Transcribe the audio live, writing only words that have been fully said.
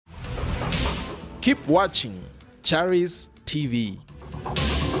Keep watching 𝗔𝗽𝗍𝗀 TV.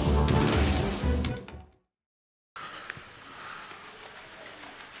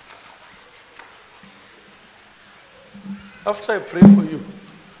 After I pray for you,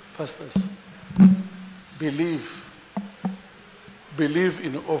 pastors, believe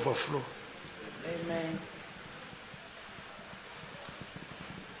in overflow. Amen.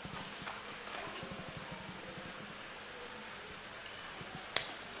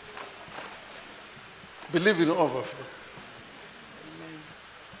 Believe in overflow. Amen.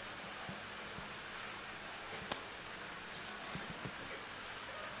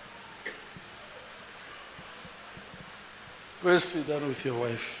 Go sit down with your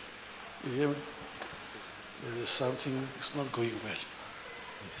wife. You hear me? There is something that's not going well.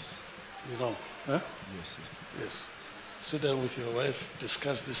 Yes. You know? Huh? Yes, sister. Yes. Sit down with your wife,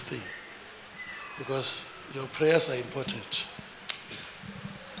 discuss this thing. Because your prayers are important. Yes.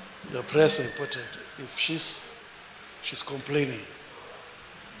 Your prayers are important. If she's complaining.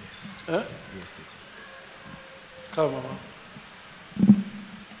 Yes. Huh? Yes, Daddy. Come, Mama.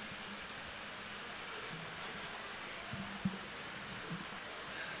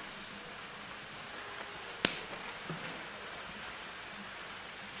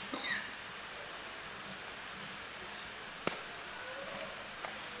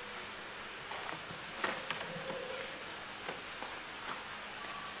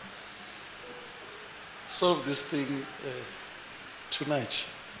 Solve this thing tonight.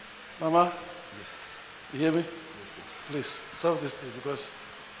 Mama? Yes. You hear me? Yes, Daddy. Please, solve this thing because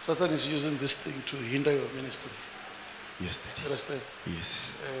Satan is using this thing to hinder your ministry. Yes, You Daddy. understand?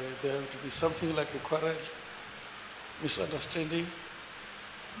 Yes. There will be something like a quarrel, misunderstanding.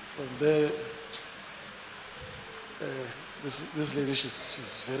 From there, this lady,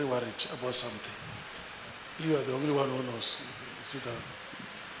 she's very worried about something. You are the only one who knows. Sit down.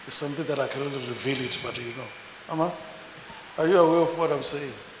 It's something that I can only reveal it, but you know. Mama, are you aware of what I'm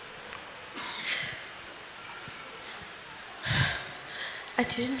saying? I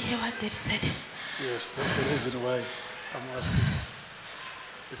didn't hear what Daddy said. Yes, that's the reason why I'm asking.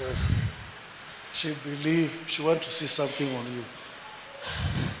 Because she believes she wants to see something on you.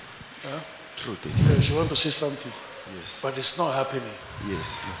 Huh? True, Daddy. Yeah, she wants to see something, Yes. but it's not happening. Yes,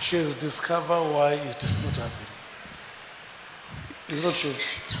 it's not. She has discovered why it is not happening. It's not true.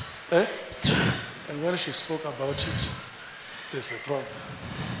 It's true. Eh? It's true. And when she spoke about it, there's a problem.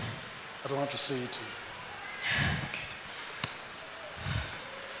 I don't want to say it here. Okay.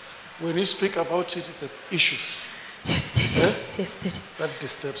 When you speak about it, it's issues Yes, Daddy. Eh? Yes, Daddy. that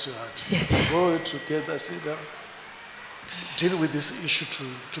disturbs your heart. Yes. Go together, sit down, deal with this issue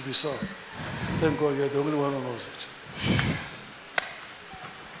to be solved. Thank God you're the only one who knows it.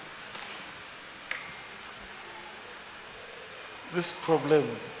 This problem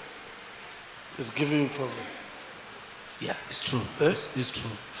is giving you problem. Yeah, it's true. Eh? It's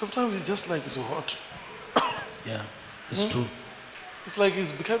true. Sometimes it's just like it's hot. Yeah, it's true. It's like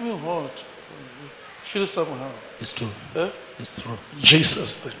it's becoming hot. You feel somehow. It's true. Eh? It's true.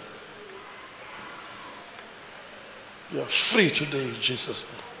 Jesus' thing. You are free today in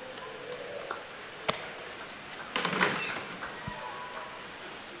Jesus' name.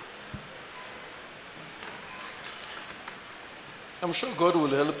 I'm sure God will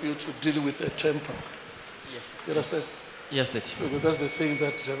help you to deal with a temper. Yes. You understand? Yes, Daddy. Because that's the thing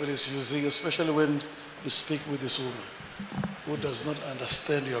that the devil is using, especially when you speak with this woman who does not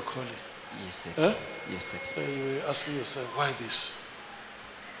understand your calling. Yes, Daddy. Huh? Yes, Daddy. You will ask yourself, why this?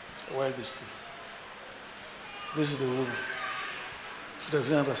 Why this thing? This is the woman. She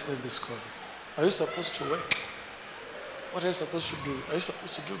doesn't understand this calling. Are you supposed to work? What are you supposed to do? Are you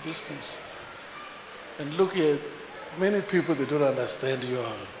supposed to do business? And look here, many people, they don't understand your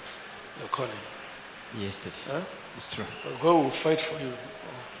calling. Yes, Daddy. Huh? It's true. But God will fight for you.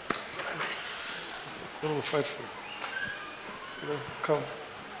 God will fight for you. You know, come.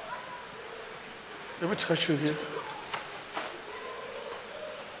 Let me touch you here.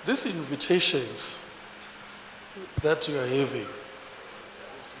 These invitations that you are having,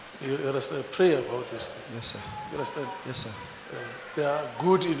 you understand? Pray about this thing. Yes, sir. You understand? Yes, sir. There are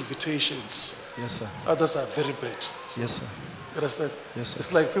good invitations. Yes, sir. Others are very bad. Yes, sir. You understand? Yes, sir.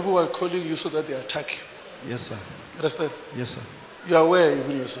 It's like people are calling you so that they attack you. Yes, sir. You understand? Yes, sir. You are aware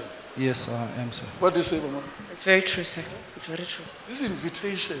even yourself. Yes, I am, sir. What do you say, Mama? It's very true, sir. It's very true. These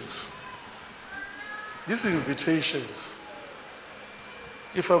invitations,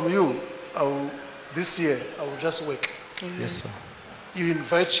 if I'm you, this year, I will just work. Amen. Yes, sir. You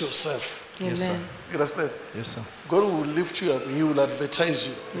invite yourself. Amen. Yes, sir. You understand? Yes, sir. God will lift you up. He will advertise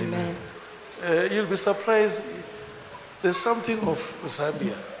you. Amen. You'll be surprised. There's something of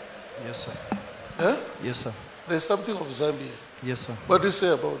Zambia. Yes, sir. Huh? Yes, sir. There's something of Zambia. Yes, sir. What do you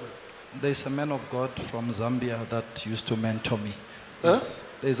say about that? There's a man of God from Zambia that used to mentor me. Huh?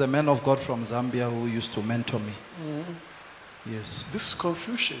 There's a man of God from Zambia who used to mentor me. Yes. This is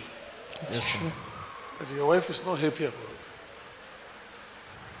confusion. Yes, sir. And your wife is not happy about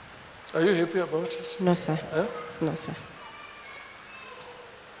it. Are you happy about it? No, sir. Huh? No, sir.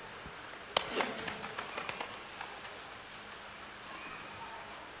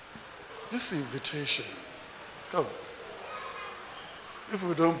 This invitation. Come. If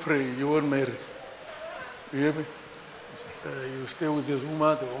we don't pray, you won't marry. You hear me? You stay with the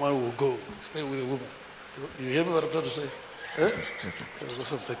woman will go. Stay with the woman. You hear me what I'm trying to say? Yes, sir. Yes, sir.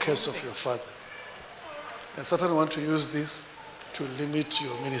 Because of the curse of your father. And Satan wants to use this to limit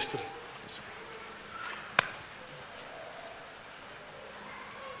your ministry. Yes, sir.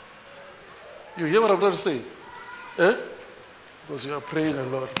 You hear what I'm trying to say? Eh? Because you are praying a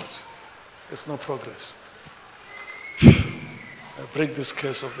lot, but there's no progress. I break this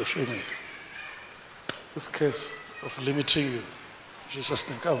curse of the female. This curse of limiting you. Jesus'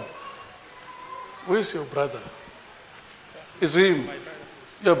 name, come. Where is your brother? Is him?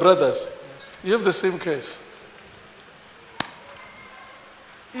 Your brothers? You have the same case.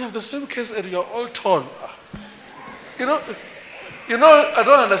 You have the same case and you're all torn. You know, I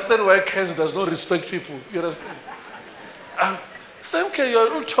don't understand why case does not respect people. You understand? Same case,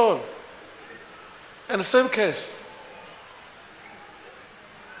 you're all torn. And same case.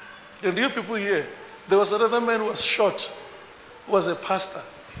 And you people here, there was another man who was shot, who was a pastor.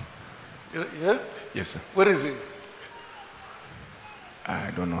 Yeah? Yes, sir. Where is he? I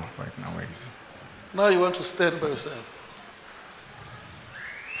don't know right now where is he. Now you want to stand by yourself.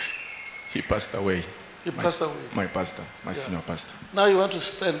 He passed away. He passed away. My pastor, my senior pastor. Now you want to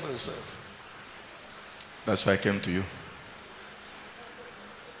stand by yourself. That's why I came to you.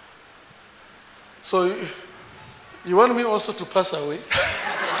 So you want me also to pass away?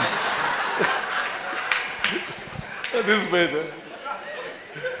 This man,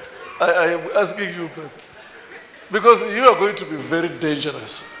 I am asking you, but because you are going to be very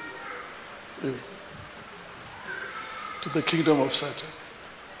dangerous to the kingdom of Satan.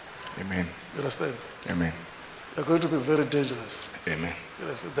 Amen. You understand? Amen. You're going to be very dangerous. Amen. You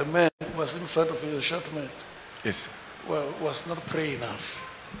understand? The man who was in front of you, the short man, Yes, sir. was not praying enough.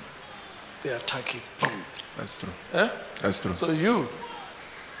 They are attacking. Boom. That's true. Eh? That's true. So you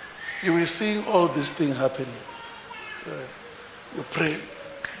will see all these things happening. You pray.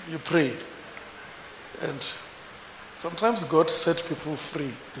 And sometimes God set people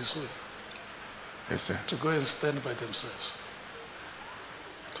free this way Yes, sir. to go and stand by themselves.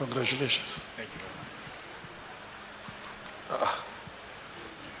 Congratulations. Thank you.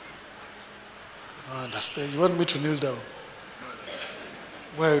 I understand. You want me to kneel down?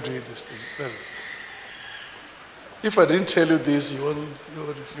 Why are you doing this thing? Brother? If I didn't tell you this, you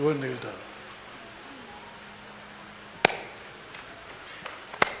won't kneel down.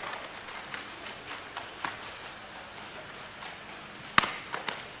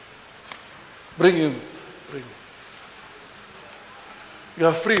 Bring him. Bring him. You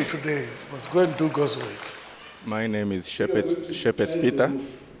are free today. You must go and do God's work. My name is 𝗔𝗽𝗻𝗏.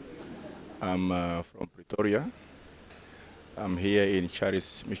 I'm from Pretoria. I'm here in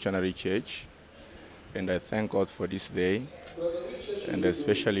Charis Missionary Church, and I thank God for this day, and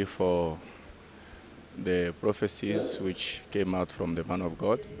especially for the prophecies which came out from the man of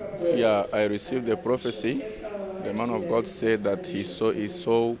God. Yeah, I received the prophecy. The man of God said that he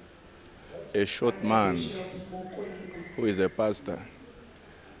saw a short man who is a pastor,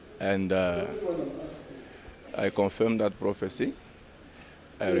 and I confirmed that prophecy.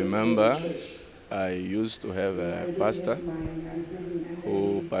 I remember I used to have a pastor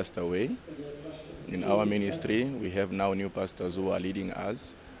who passed away. In our ministry, we have now new pastors who are leading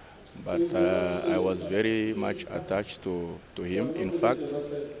us, but I was very much attached to him. In fact,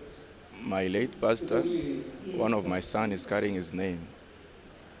 my late pastor, one of my sons is carrying his name.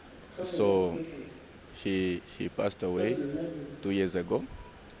 So he passed away 2 years ago,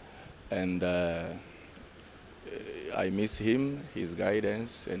 and I miss him, his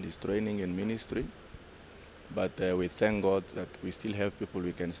guidance and his training in ministry. But we thank God that we still have people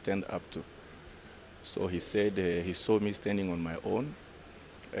we can stand up to. So he said he saw me standing on my own.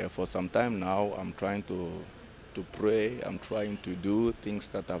 For some time now, I'm trying to pray. I'm trying to do things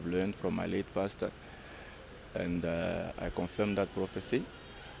that I've learned from my late pastor. And I confirm that prophecy.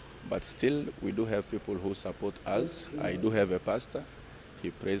 But still, we do have people who support us. I do have a pastor. He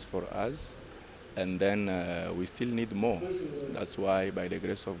prays for us. And then we still need more. That's why, by the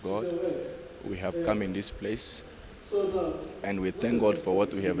grace of God, we have come in this place. And we thank God for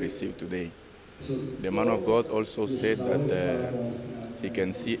what we have received today. The man of God also said that he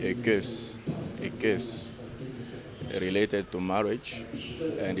can see a curse related to marriage.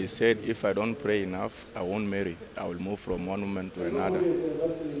 And he said, if I don't pray enough, I won't marry. I will move from one woman to another.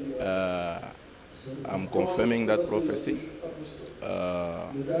 I'm confirming that prophecy.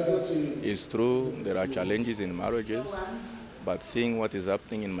 It's true, there are challenges in marriages, but seeing what is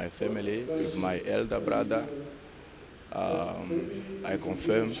happening in my family with my elder brother, I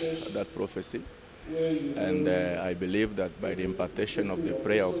confirm that prophecy. And I believe that by the impartation of the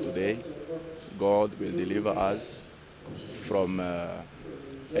prayer of today, God will deliver us from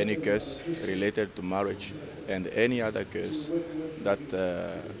any curse related to marriage and any other curse that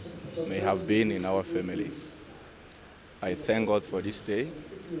may have been in our families. I thank God for this day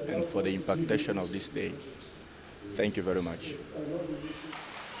and for the impartation of this day. Thank you very much.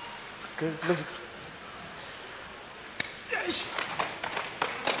 Okay, let's go.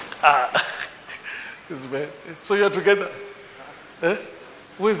 This man. So you're together? Eh?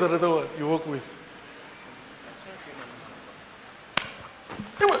 Who is the other one you work with?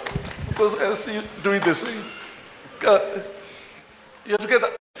 Because I see you doing the same. God, you're together.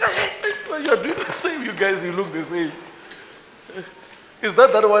 You're doing the same, you guys, you look the same. Is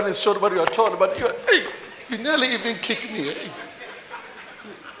that one is short, but you're tall, but you nearly even kick me.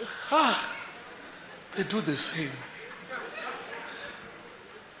 They do the same.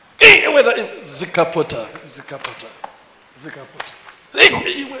 Zikapota.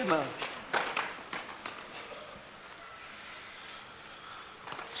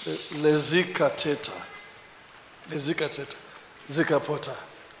 Lezikateta. Zikapota.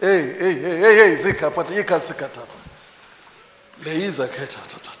 Hey, zikapota. Yikasikatapa. Leizaketa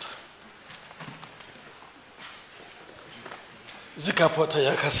tatata. Zikapota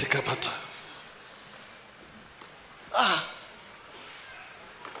yakasikapata.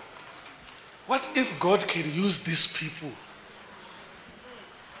 What if God can use these people?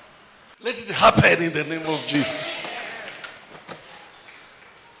 Let it happen in the name of Jesus.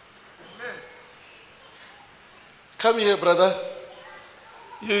 Come here, brother.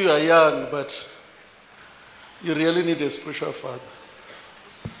 You are young, but you really need a spiritual father.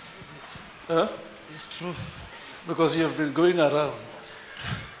 Huh? It's true. Because you have been going around.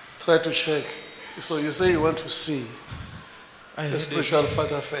 Try to check. So you say you want to see a spiritual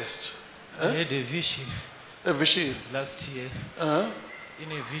father first. I had a vision. A vision? Last year.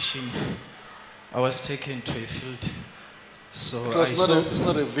 In a vision, I was taken to a field. So it's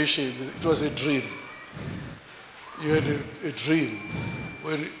not a vision, it was a dream. You had a dream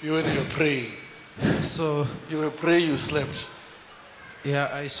when you were praying. So you were praying, you slept. Yeah,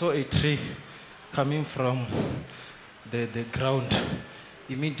 I saw a tree coming from the ground.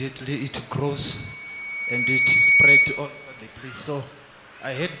 Immediately it grows and it spread all over the place. So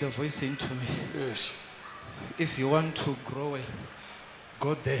I heard the voice saying to me, yes, if you want to grow well,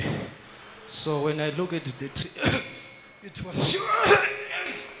 go there. So when I look at the tree, it was...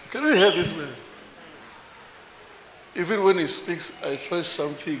 Can you hear this man? Even when he speaks, I feel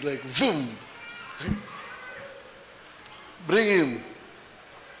something like, boom. Bring him.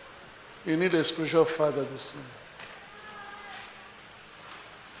 You need a spiritual father, this man.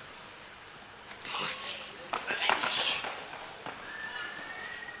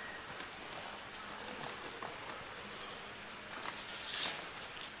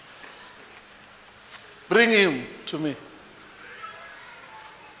 Bring him to me.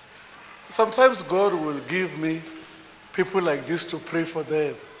 Sometimes God will give me people like this to pray for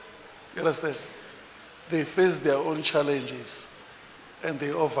them. You understand? They face their own challenges and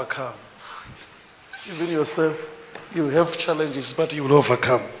they overcome. Even yourself, you have challenges, but you will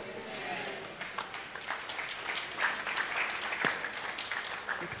overcome.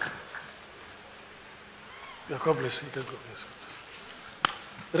 God bless you. God bless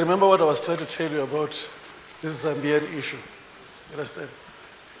you. Remember what I was trying to tell you about this 𝗠𝗸𝗏 issue. You understand?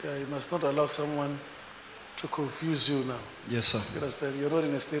 Yeah, you must not allow someone to confuse you now. Yes, sir. You understand? You're not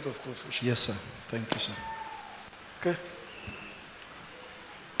in a state of confusion. Yes, sir. Thank you, sir. Okay?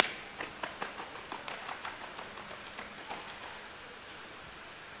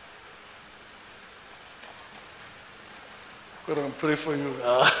 I'm going to pray for you.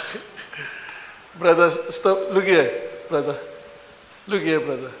 Brothers, stop. Look here, brother. Look here,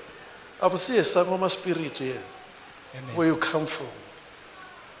 brother. I'm seeing a Sangoma spirit here. Amen. Where you come from.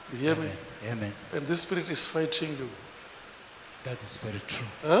 You hear Amen. me? Amen. And this spirit is fighting you. That is very true.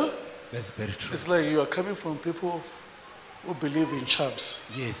 Huh? That's very true. It's like you are coming from people who believe in charms.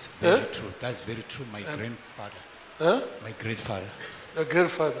 Yes, very true. That's very true. My grandfather. Huh? My great father. Your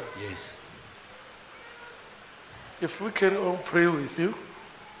grandfather? Yes. If we carry on pray with you,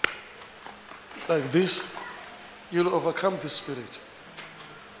 like this, you'll overcome this spirit.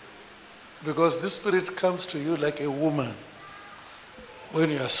 Because this spirit comes to you like a woman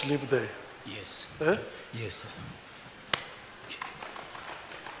when you are asleep there. Yes. Eh? Yes.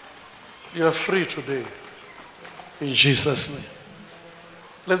 You are free today. In Jesus' name.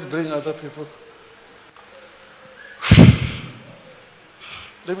 Let's bring other people.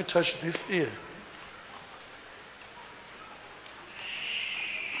 Let me touch this ear.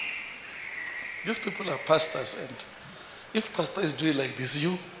 These people are pastors, and if pastor is doing like this,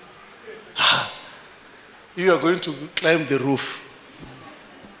 you are going to climb the roof.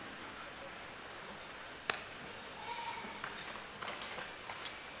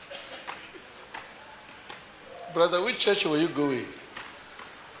 Brother, which church were you going?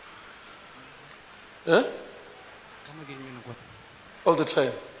 Huh? Come again, man of God. All the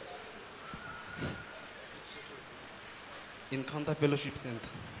time. Encounter Fellowship Center.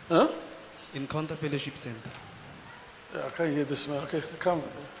 Huh? Encounter Fellowship Center. Yeah, I can't hear this man. Okay, come.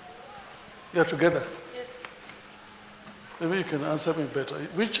 You're together. Yes. Maybe you can answer me better.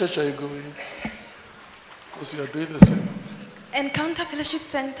 Which church are you going? Because you are doing the same. Encounter Fellowship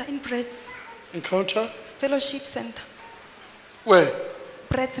Center in Brits. Encounter? Fellowship Center. Where?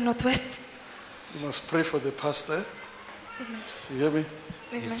 Brits Northwest. You must pray for the pastor. Amen. You hear me?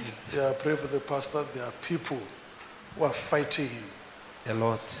 Amen. Yes, ma'am. Yeah, pray for the pastor. There are people who are fighting him. A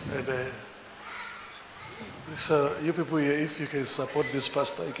lot. And so you people here, if you can support this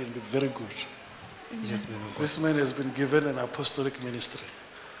pastor, it can be very good. Yes, man of God. This man has been given an apostolic ministry.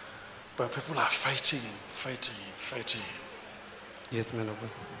 But people are fighting him, fighting him, fighting him. Yes, man of God.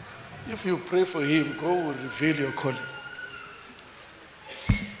 If you pray for him, God will reveal your calling.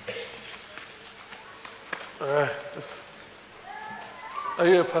 Are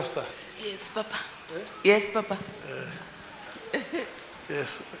you a pastor? Yes, Papa. Yes, Papa.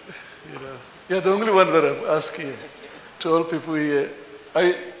 Yes. You know, you're the only one that I've asked here. To all people here,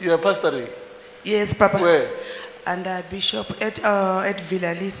 you are pastoring? Yes, Papa. Where? Under Bishop at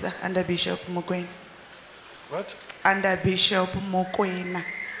𝗩𝗜𝗦𝗧𝗘𝗥𝗜𝗓, under Bishop Mokoena. What? Under Bishop Mokoena.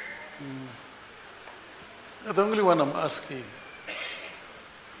 You're the only one I'm asking.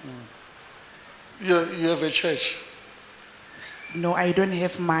 You have a church, No, I don't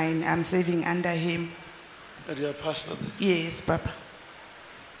have mine. I'm serving under him. and you're a pastor there. Yes, Papa.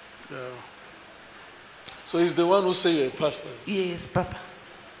 Yeah. So he's the one who say you're a pastor, Yes, Papa.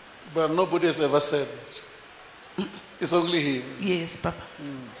 but nobody has ever said it. It's only him. Yes, Papa.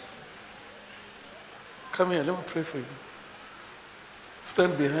 Come here, let me pray for you.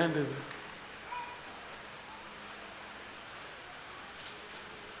 Stand behind it.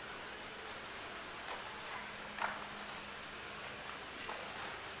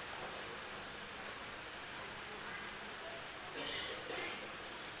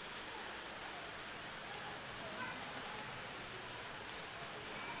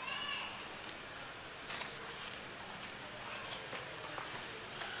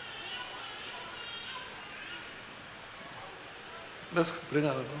 Let's bring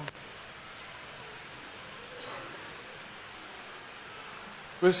her along.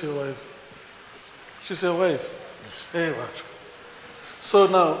 Where's your wife? She's your wife? Yes. Hey, what? So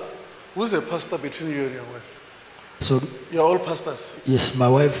now, who's a pastor between you and your wife? So, You're all pastors. yes, my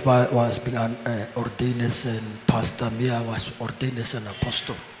wife was being ordained as a pastor. Me, I was ordained as an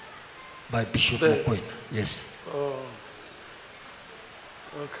apostle by Bishop There. Mokoena. Yes. Oh.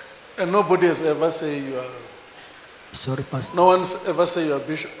 Okay. And nobody has ever said you are, Sorry, Pastor. no one's ever said you are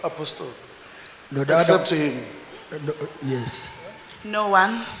bishop, apostle, No, except him. no, yes. No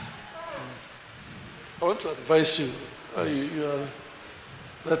one. I want to advise you, you are,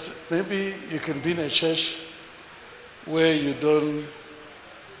 that maybe you can be in a church where you don't,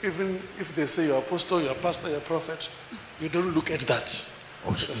 even if they say you're apostle, you're pastor, you're prophet, you don't look at that.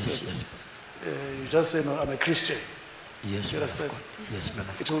 Oh, yes, yes. You just say, no, I'm a Christian. Yes, You man of understand? God. Yes, man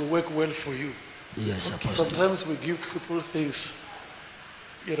of It God. will work well for you. Yes, Apostle. Sometimes we give people things,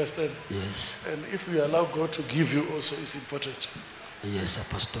 you understand? Yes, And if we allow God to give you also, it's important. yes,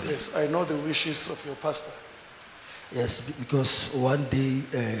 Apostle. Yes, I know the wishes of your pastor. Yes, because one day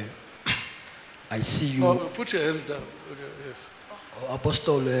I see you, Oh, put your hands down. Yes.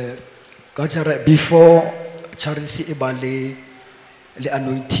 Apostle, before 𝗔𝗽𝗀𝗀𝗏 the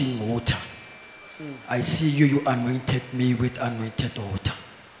anointing water. I see you anointed me with anointed water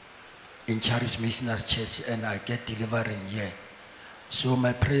in Charis Missionary Church, and I get delivering here. So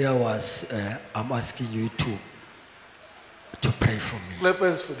my prayer was, I'm asking you to pray for me. Clap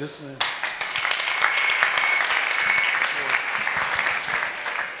hands for this man.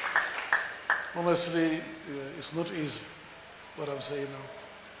 Honestly, it's not easy what I'm saying now.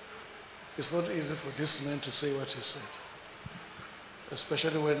 It's not easy for this man to say what he said,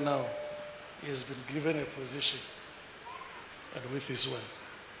 especially when now he has been given a position and with his wife.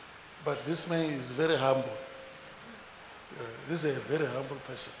 But this man is very humble. This is a very humble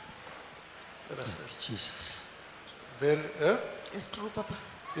person. Understand? Jesus. Very, It's true, Papa.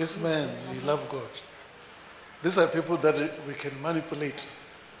 this man, he loves God. These are people that we can manipulate.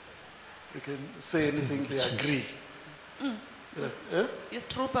 We can say anything, they agree. Yes, It's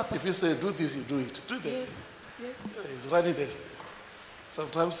true, Papa. if you say do this, you do it. Do that. Yes, yes. He's running this.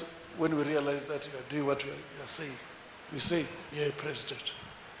 Sometimes when we realize that you are doing what you are saying, we say, you're a president.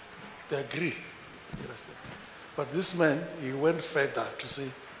 They agree. You understand? But this man, he went further to say,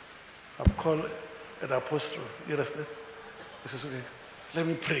 I'm called an apostle. You understand? He says, okay, let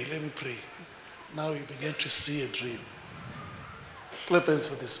me pray, let me pray. Now he began to see a dream. Clap hands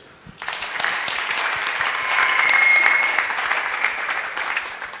for this man.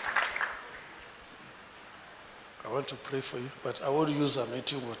 I want to pray for you, but I won't use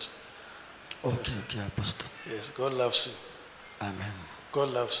anointing water. Okay, Apostle. Yes, God loves you. Amen. God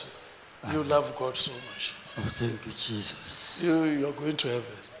loves you. You love God so much. Oh, thank you, Jesus. You're going to heaven.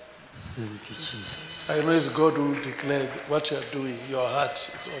 Thank you, Jesus. I know it's God who declared what you are doing. Your heart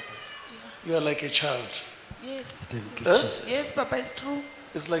is open. You are like a child. Yes. Thank you, Huh? Jesus. Yes, Papa, it's true.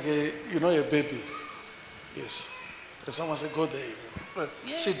 It's like a baby. Yes. And someone said, go there.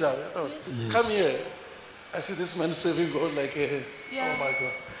 Yes. Sit down. Oh, Yes. Come here. I see this man serving God like a, Yeah. oh my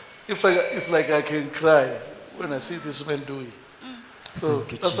God. It's like I can cry when I see this man doing. So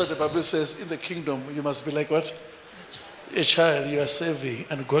Thank you, that's what the Jesus. Bible says. In the kingdom, you must be like what? A child you are serving,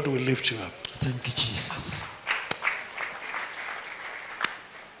 and God will lift you up. Thank you, Jesus.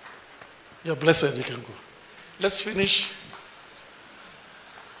 You're blessed, you can go. Let's finish.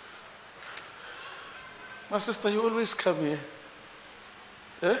 My sister, you always come here.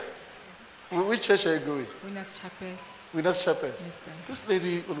 Eh? Which church are you going? Winners Chapel. Winners Chapel. Yes, sir. This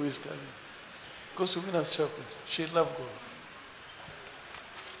lady always comes here. Goes to Winners Chapel. She loves God.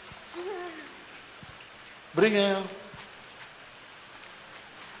 Bring her.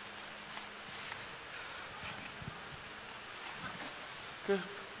 Okay.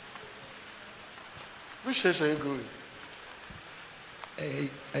 Which church are you going?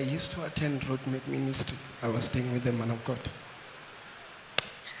 I used to attend Roadmate Ministry. I was staying with the man of God.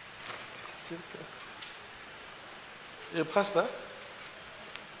 Your pastor?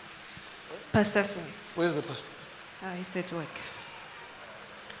 Pastor's wife. Where's the pastor? He's at work.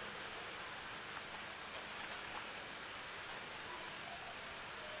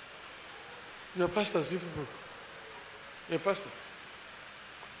 Your pastors, you people. Your pastor?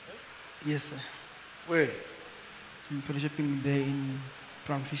 Yes, sir. Where? I'm fellowshipping there in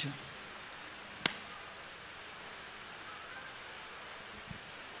𝗠𝗚𝗡𝗜𝗍𝗶.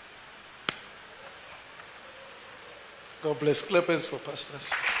 God bless. Clap hands for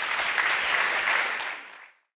pastors.